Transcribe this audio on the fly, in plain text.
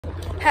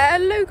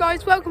Hello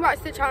guys, welcome back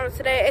to the channel.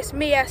 Today it's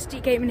me,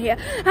 SD Gaming here,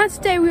 and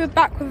today we are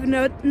back with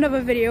another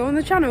video on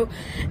the channel.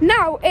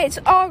 Now it's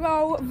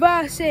Argyle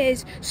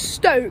versus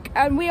Stoke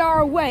and we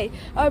are away.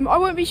 I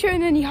won't be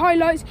showing any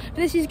highlights, but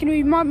this is going to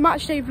be my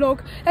match day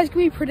vlog. There's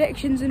going to be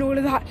predictions and all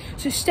of that,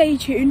 so stay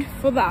tuned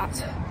for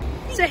that.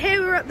 So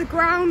here we're at the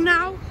ground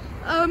now.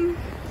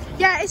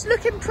 Yeah, it's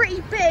looking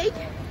pretty big.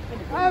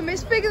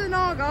 It's bigger than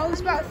Argyle.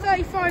 It's about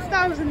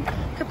 35,000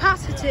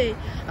 capacity.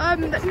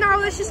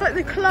 Now this is like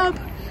the club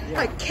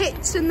like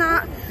kits and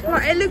that.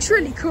 Like, it looks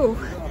really cool.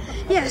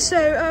 Yeah,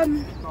 so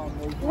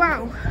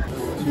wow.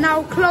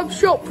 Now club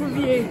shop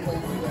review.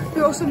 We've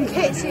got some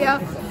kits here.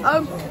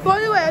 By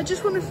the way, I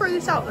just want to throw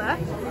this out there.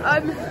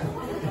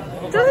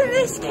 Doesn't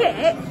this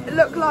kit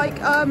look like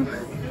Al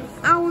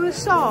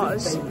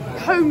Nassr's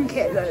home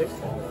kit though?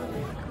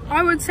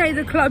 I would say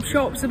the club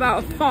shop's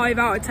about a 5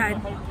 out of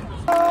 10.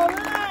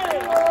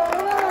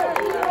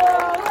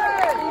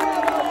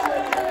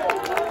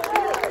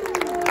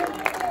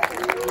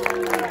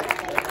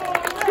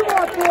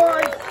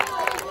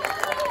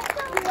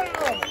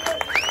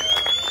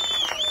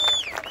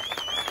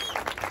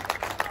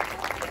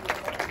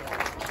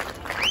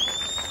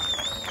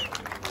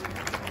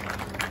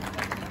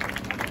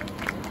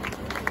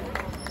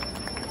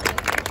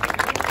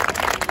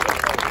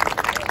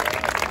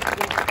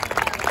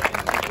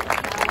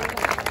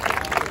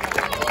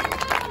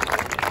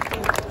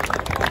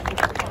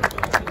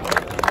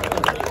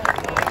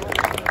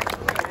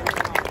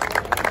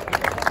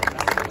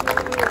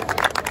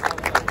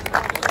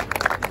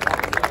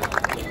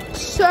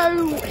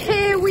 So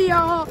here we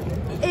are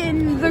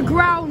in the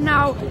ground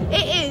now.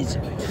 It is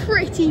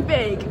pretty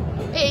big.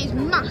 It is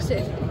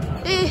massive.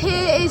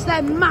 Here is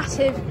their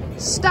massive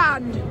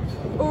stand.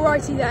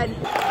 Alrighty then.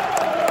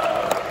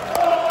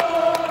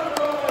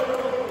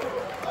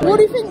 What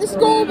do you think the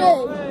score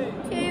will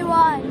be?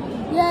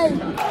 2-1.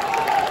 Yay.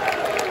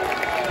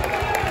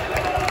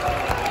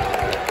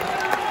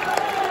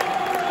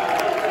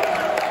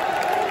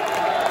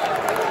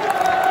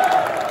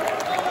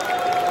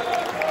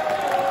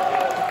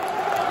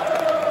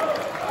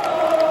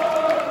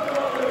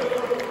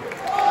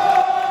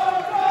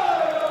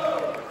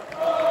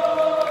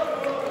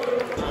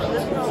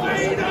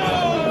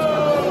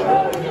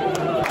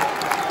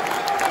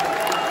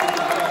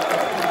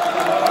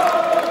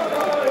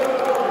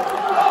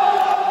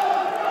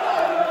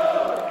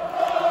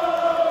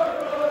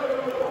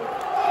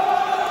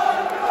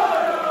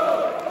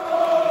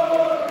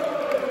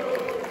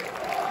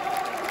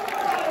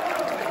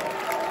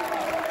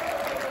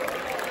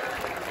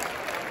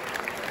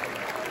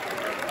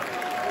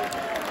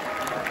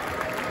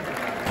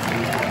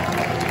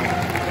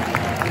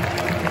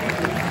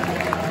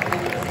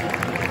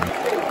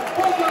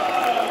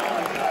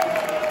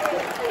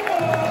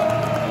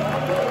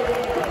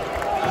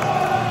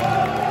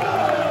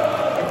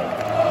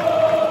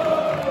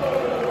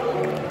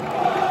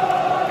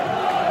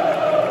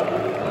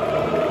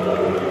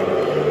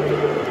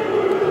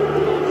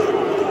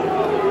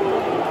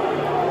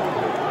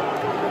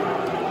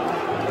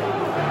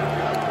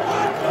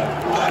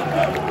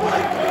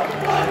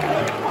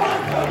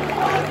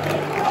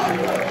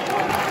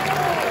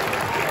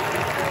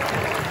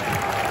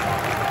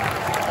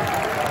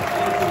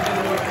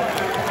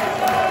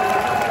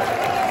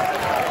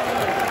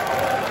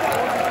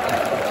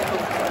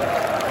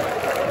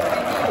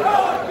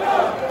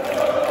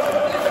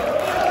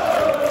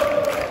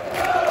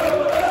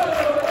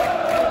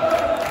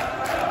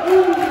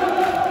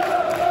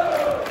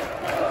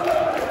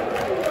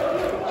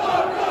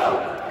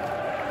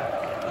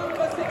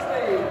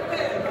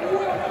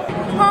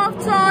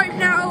 Half-time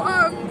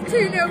now,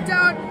 2-0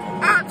 down,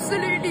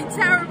 absolutely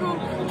terrible.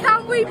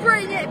 Can we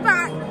bring it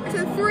back to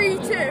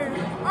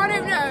 3-2? I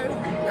don't know.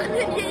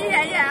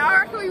 yeah,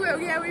 I reckon we will,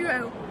 yeah we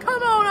will.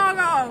 Come on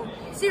Argyle,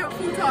 see you at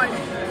full time.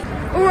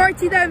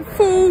 Alrighty then,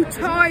 full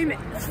time,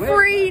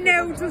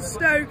 3-0 to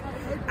Stoke.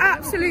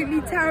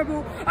 Absolutely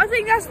terrible. I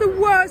think that's the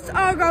worst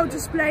Argyle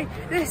display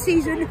this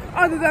season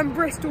other than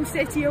Bristol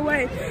City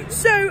away.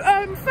 So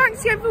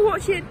thanks again for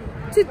watching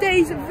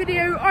today's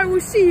video. I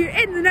will see you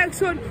in the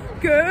next one.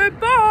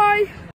 Goodbye.